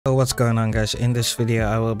what's going on, guys? In this video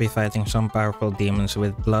I will be fighting some powerful demons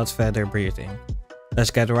with blood feather breathing.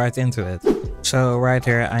 Let's get right into it. So right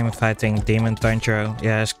here I'm fighting Demon Tanjiro. He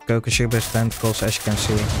has Kokushiba's tentacles, as you can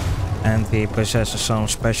see, and he possesses some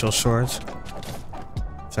special swords.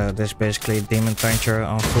 So this is basically Demon Tanjiro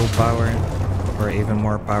on full power, or even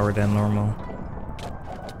more power than normal.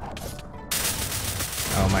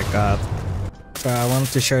 Oh my god. So I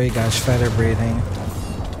wanted to show you guys feather breathing.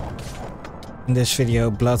 In this video,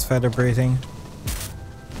 blood feather breathing.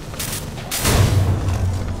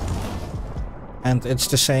 And it's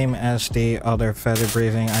the same as the other feather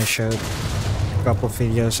breathing I showed a couple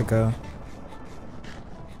videos ago.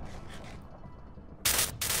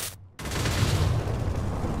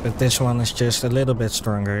 But this one is just a little bit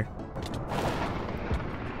stronger.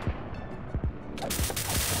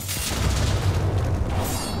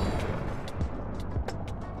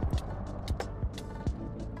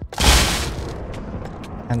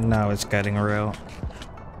 And now it's getting real.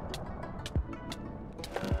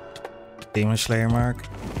 Demon Slayer mark.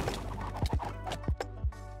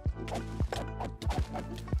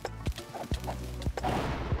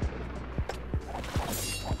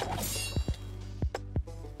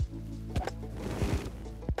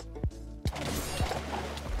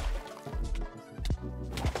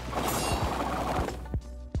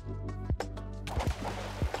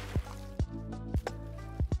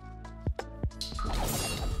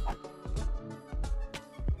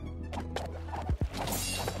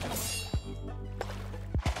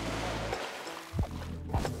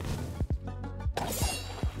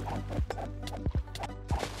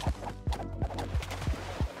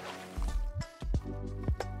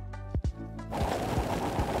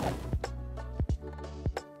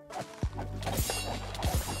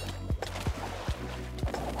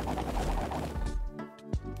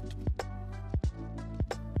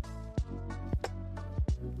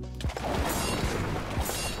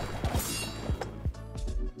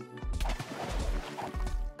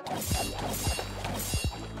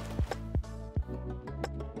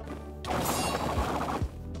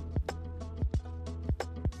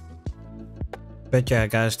 But yeah,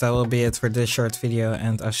 guys, that will be it for this short video,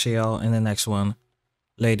 and I'll see y'all in the next one.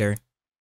 Later.